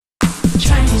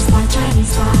Pot,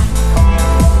 Chinese Pot.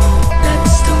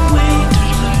 That's the way to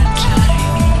learn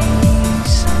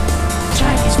Chinese.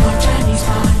 Chinese Pot, Chinese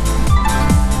Pot.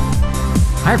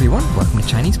 Hi everyone, welcome to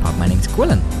Chinese Pod. My name's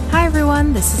Gwilyn. Hi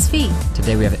everyone, this is Fee.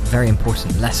 Today we have a very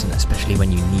important lesson, especially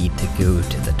when you need to go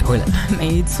to the toilet.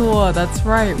 没错, that's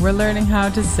right. We're learning how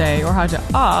to say or how to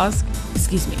ask,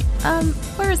 excuse me,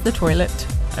 where is the toilet?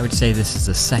 I would say this is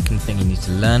the second thing you need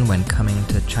to learn when coming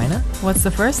to China. What's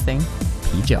the first thing?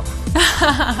 啤酒.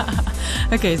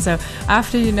 Okay, so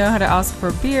after you know how to ask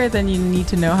for beer, then you need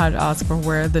to know how to ask for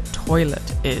where the toilet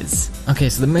is. Okay,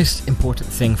 so the most important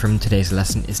thing from today's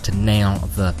lesson is to nail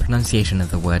the pronunciation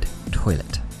of the word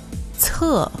toilet.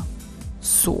 厕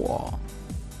所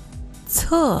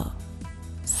厕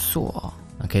所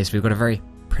Okay, so we've got to very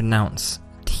pronounce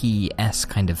TS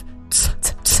kind of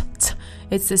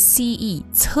It's a CE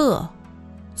厕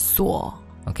所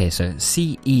Okay, so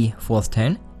CE fourth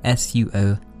tone,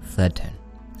 SUO third tone.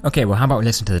 Okay, well how about we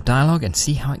listen to the dialogue and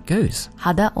see how it goes?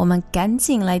 好的，我们赶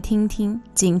紧来听听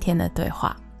今天的对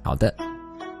话。好的。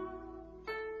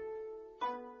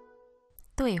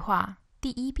对话第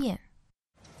一遍。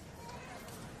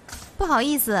不好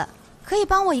意思，可以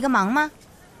帮我一个忙吗？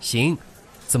行，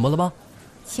怎么了吗？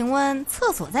请问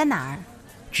厕所在哪儿？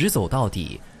直走到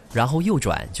底，然后右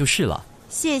转就是了。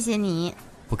谢谢你。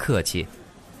不客气。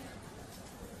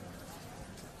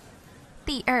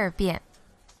第二遍。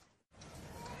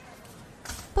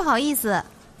不好意思，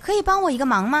可以帮我一个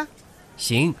忙吗？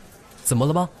行，怎么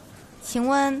了吗？请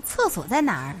问厕所在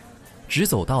哪儿？直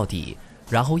走到底，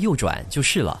然后右转就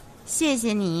是了。谢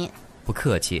谢你。不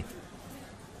客气。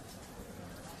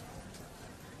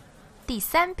第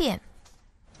三遍。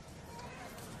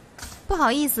不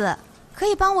好意思，可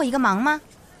以帮我一个忙吗？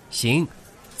行，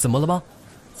怎么了吗？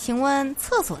请问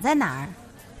厕所在哪儿？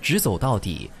直走到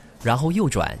底，然后右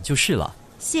转就是了。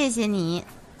谢谢你。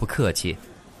不客气。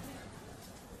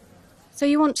So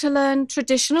you want to learn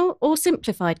traditional or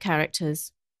simplified characters?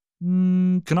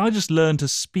 Can I just learn to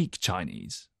speak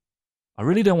Chinese? I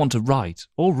really don't want to write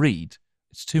or read.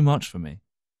 It's too much for me.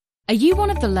 Are you one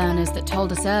of the learners that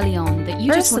told us early on that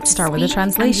you First, just want let's to start with the speak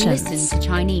and translations. listen to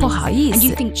Chinese? 不好意思， and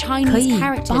you think 可 Chinese 以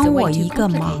characters 帮 are 我 way 一 too 个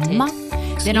忙吗？ complicated?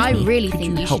 Then I Excuse me, really could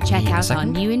think you you help should check me a out our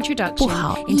second? new 不 introduction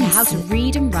好 into 意 how 思 to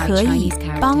read and write 可以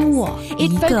Chinese 帮 characters. 我 It 一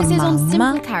个 focuses 忙 on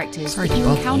吗 simple characters Sorry that to you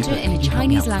bother you, encounter but in a could you help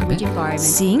me Chinese out for a language bit? environment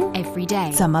行 every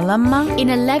day. 怎么了吗？ In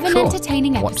 11 Sure.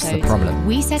 entertaining What's the episodes, problem?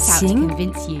 we set out to 行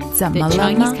convince you 怎么 that 了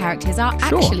Chinese 吗？ characters are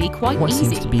Sure. actually quite What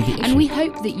seems easy, to be the and issue? we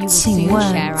hope that you will 请 soon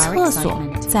问 share our 厕所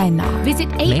excitement. 在哪儿？ Visit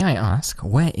May 8. I ask,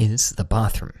 where is the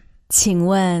bathroom? 请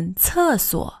问厕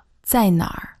所在哪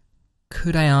儿？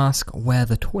 Could I ask where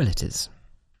the toilet is?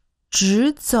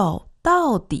 直走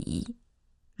到底，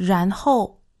然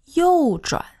后右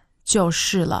转就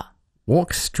是了。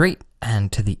 Walk straight and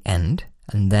to the end,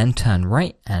 and then turn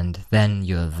right, and then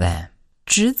you're there.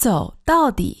 直走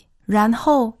到底，然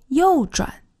后右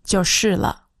转就是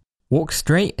了。 Walk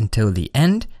straight until the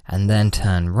end, and then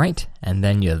turn right, and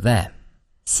then you're there.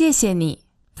 谢谢你，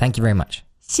 Thank you very much.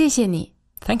 谢谢你，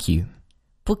 Thank you.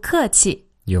 不客气，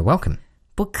 You're welcome.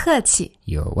 不客气。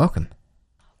 You're welcome.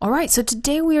 Alright, so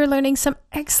today we are learning some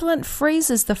excellent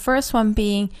phrases. The first one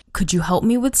being, could you help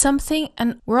me with something?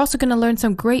 And we're also going to learn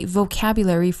some great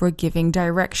vocabulary for giving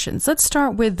directions. Let's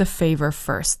start with the favor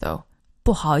first, though.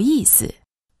 不好意思.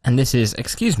 And this is,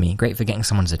 excuse me, great for getting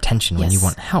someone's attention when you Yes.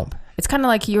 want help. It's kind of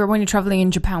like when you're traveling in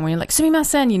Japan, when you're like,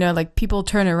 sumimasen, like people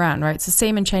turn around, right? It's the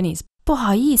same in Chinese. 不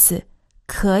好意思，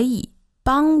可以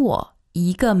帮我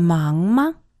一个忙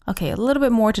吗? Okay, a little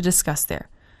bit more to discuss there.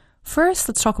 First,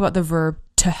 let's talk about the verb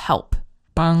to help.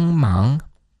 帮忙,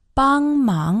帮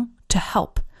忙, to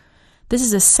help. This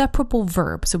is a separable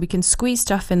verb, so we can squeeze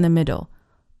stuff in the middle.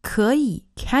 可以,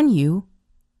 can you,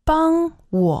 帮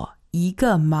我一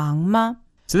个忙吗?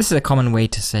 So this is a common way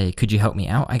to say, could you help me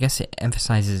out? I guess it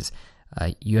emphasizes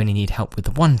you only need help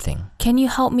with one thing. Can you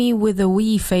help me with a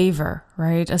wee favor,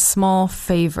 right? A small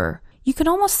favor. You can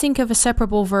almost think of a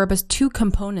separable verb as two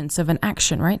components of an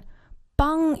action, right?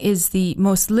 帮 is the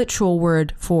most literal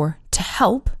word for to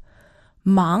help.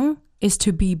 忙 is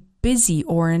to be busy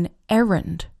or an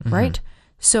errand, right?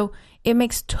 So it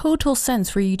makes total sense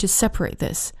for you to separate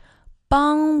this.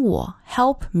 帮我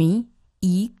help me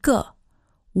一个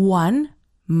one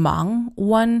忙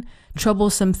one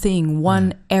troublesome thing,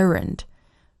 one errand.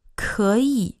 可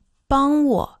以帮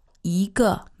我一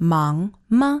个忙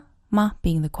吗? Ma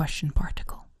being the question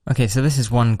particle. Okay, so this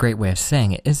is one great way of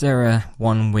saying it. Is there a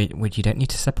one way which you don't need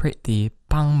to separate the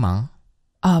帮忙?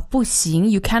 不行,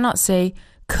 you cannot say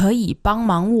可以帮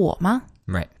忙我吗?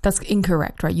 Right. That's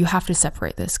incorrect, right? You have to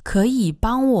separate this. 可以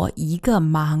帮我一个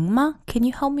忙吗? Can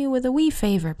you help me with a wee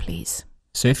favor, please?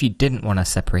 So if you didn't want to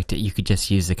separate it, you could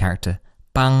just use the character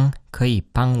帮可以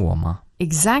帮我吗?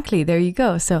 Exactly, there you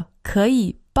go. So 可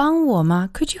以帮我吗?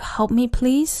 Could you help me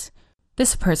please?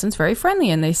 This person's very friendly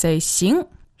and they say 行.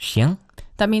 行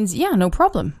That means, yeah, no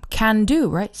problem. Can do,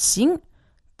 right? 行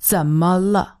怎么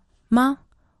了吗?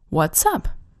 What's up?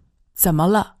 怎么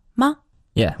了吗?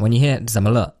 Yeah, when you hear 怎么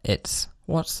了, it's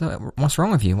what's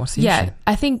wrong with you? What's the Yeah, issue?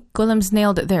 I think Guillem's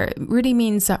nailed it there. It really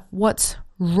means that what's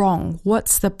wrong?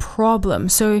 What's the problem?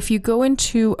 So if you go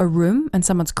into a room and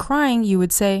someone's crying, you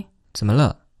would say, 怎么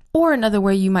了? or another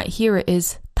way you might hear it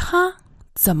is 他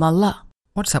怎么了?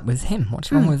 What's up with him?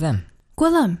 What's wrong with them?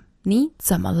 Guillem, 你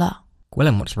怎么了?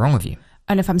 Gwilym, what's wrong with you?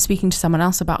 And if I'm speaking to someone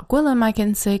else about Guillem, I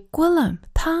can say, Guillem,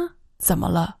 他怎么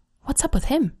了? What's up with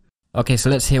him? Okay, so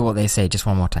let's hear what they say just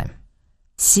one more time.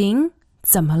 行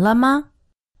怎么了吗?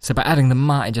 So by adding the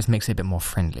ma, it just makes it a bit more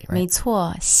friendly, right? 没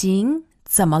错，行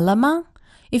怎么了吗?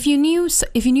 If you knew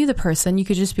the person, you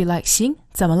could just be like, 行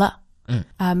怎么了?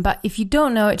 But if you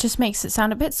don't know, it just makes it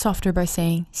sound a bit softer by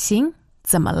saying, 行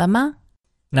怎么了吗?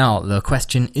 Now, the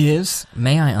question is,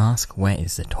 may I ask, where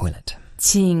is the toilet?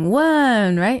 请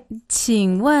问, right?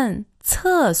 请问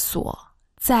厕所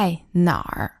在哪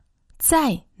儿?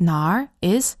 在哪儿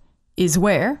is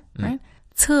where, right?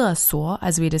 厕所,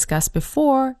 as we discussed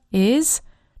before, is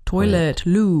toilet,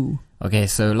 loo. Okay,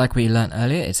 so like we learned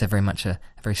earlier, it's a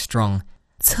very strong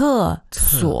厕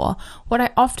所. What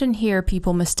I often hear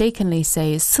people mistakenly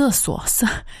say is 厕所.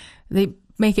 They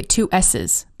make it two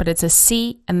S's, but it's a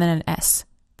C and then an S.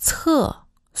 厕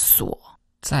所.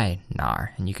 在哪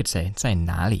儿? And you could say 在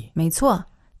哪里?没错。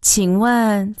请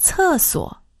问厕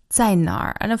所在哪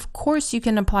儿? And of course you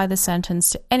can apply the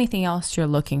sentence to anything else you're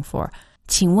looking for.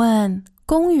 请问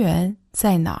公园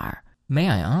在哪儿? May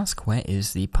I ask, where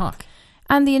is the park?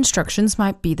 And the instructions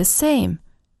might be the same.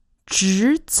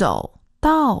 直走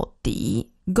到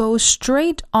底. Go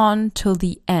straight on till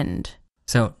the end.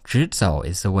 So, 直走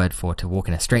is the word for to walk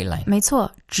in a straight line. 没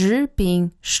错，直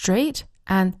being straight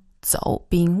and 走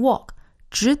being walk.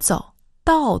 直走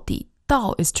到底.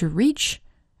 到 is to reach,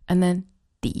 and then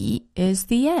底 is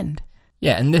the end.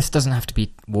 Yeah, and this doesn't have to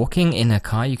be walking in a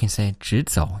car. You can say 直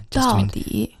走, just to 到 mean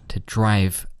底. to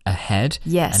drive ahead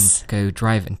Yes. and go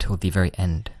drive until the very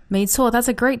end. 没错, that's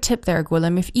a great tip there,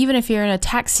 Guillem. Even if you're in a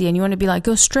taxi and you want to be like,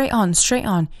 go straight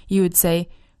on, you would say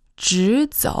直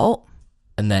走.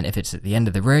 And then if it's at the end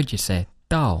of the road, you say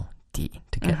到底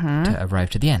to arrive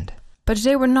to the end. But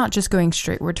today we're not just going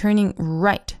straight, we're turning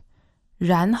right.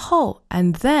 然后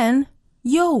and then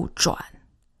右转.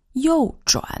 右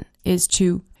转 is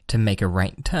to make a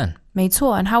right turn. 没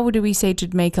错, and how would we say to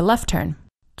make a left turn?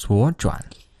 左转.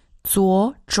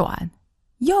 左转,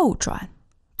 右转,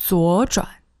 左转,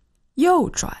 右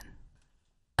转.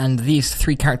 And these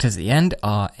three characters at the end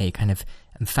are a kind of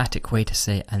emphatic way to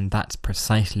say, and that's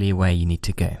precisely where you need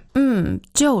to go.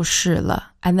 就是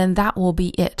了, and then that will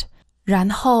be it. 然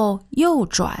后右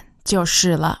转就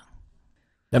是了.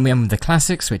 Then we have the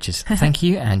classics, which is thank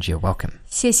you and you're welcome.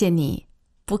 谢谢你,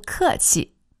不客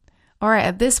气. All right,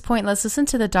 at this point, let's listen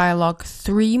to the dialogue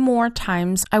 3 more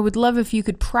times. I would love if you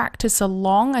could practice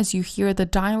along as you hear the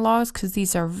dialogues, because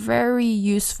these are very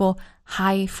useful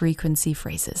high-frequency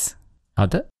phrases. 好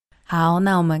的。好，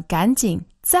那我们赶紧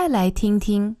再来听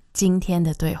听今天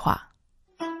的对话。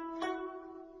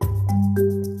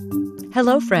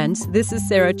Hello, friends. This is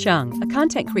Sarah Chung, a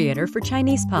content creator for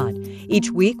Chinese Pod. Each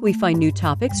week, we find new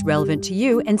topics relevant to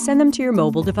you and send them to your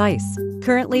mobile device.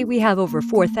 Currently, we have over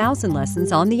 4,000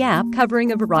 lessons on the app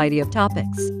covering a variety of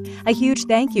topics. A huge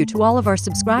thank you to all of our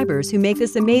subscribers who make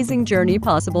this amazing journey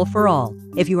possible for all.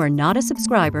 If you are not a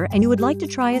subscriber and you would like to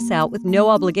try us out with no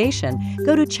obligation,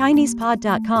 go to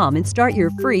ChinesePod.com and start your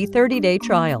free 30-day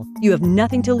trial. You have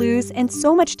nothing to lose and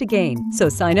so much to gain, so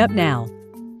sign up now.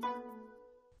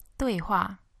 对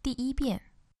话第1遍。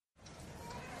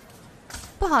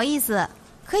不好意思，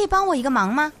可以帮我一个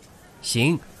忙吗？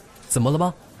行，怎么了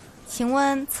吗？请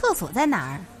问厕所在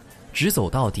哪儿？直走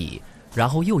到底，然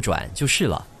后右转就是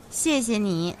了。谢谢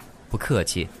你。不客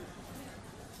气。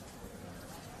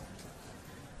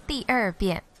第2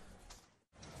遍。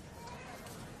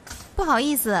不好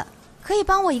意思，可以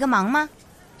帮我一个忙吗？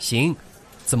行，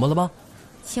怎么了吗？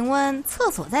请问厕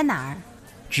所在哪儿？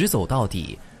直走到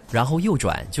底，然后右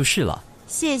转就是了。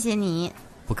谢谢你。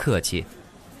不客气。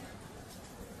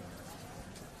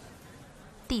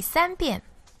第3遍。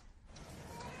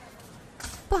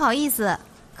不好意思，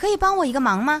可以帮我一个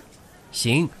忙吗？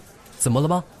行，怎么了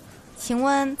吗？请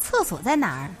问厕所在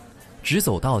哪儿？直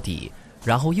走到底，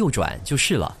然后右转就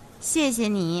是了。谢谢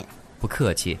你。不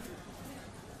客气。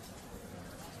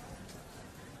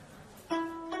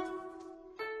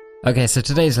Okay, so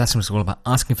today's lesson was all about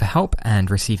asking for help and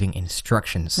receiving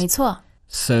instructions. 没错，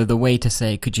 So the way to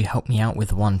say, could you help me out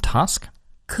with one task?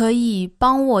 可以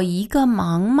帮我一个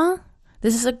忙吗?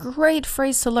 This is a great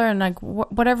phrase to learn, like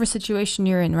whatever situation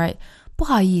you're in, right? 不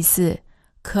好意思，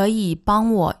可以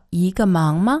帮我一个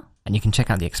忙吗? And you can check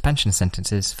out the expansion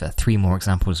sentences for 3 more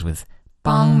examples with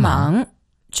帮忙.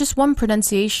 Just one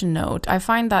pronunciation note. I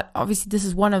find that obviously this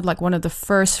is one of the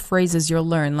first phrases you'll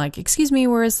learn. Like, excuse me,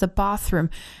 where is the bathroom?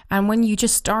 And when you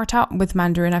just start out with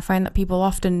Mandarin, I find that people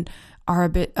often are a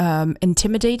bit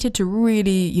intimidated to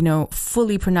really,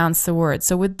 fully pronounce the word.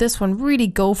 So with this one, really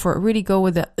go for it. Really go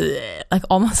with the like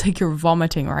almost like you're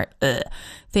vomiting, right?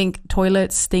 Think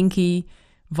toilet, stinky,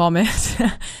 vomit.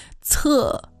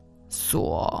 厕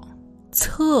所.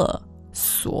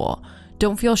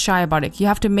 Don't feel shy about it. You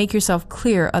have to make yourself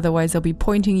clear, otherwise they'll be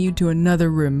pointing you to another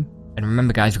room. And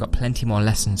remember, guys, we've got plenty more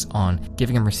lessons on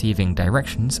giving and receiving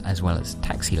directions as well as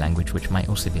taxi language, which might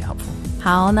also be helpful.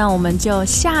 好，那我们就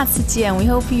下次见. We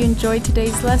hope you enjoyed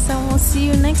today's lesson. We'll see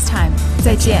you next time.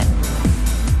 再见.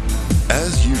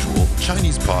 As usual,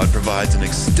 ChinesePod provides an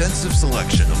extensive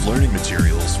selection of learning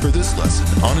materials for this lesson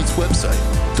on its website,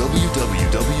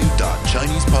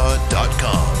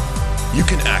 www.chinesepod.com. You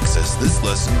can access this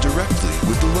lesson directly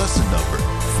with the lesson number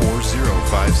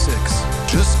 4056.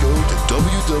 Just go to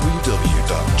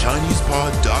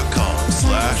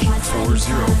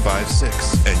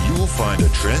www.chinesepod.com/4056 and you will find a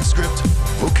transcript,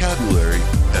 vocabulary,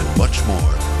 and much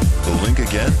more. The link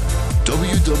again,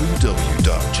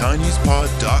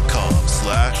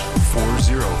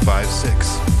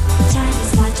 www.chinesepod.com/4056.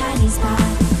 Chinese Pod, Chinese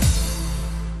Pod.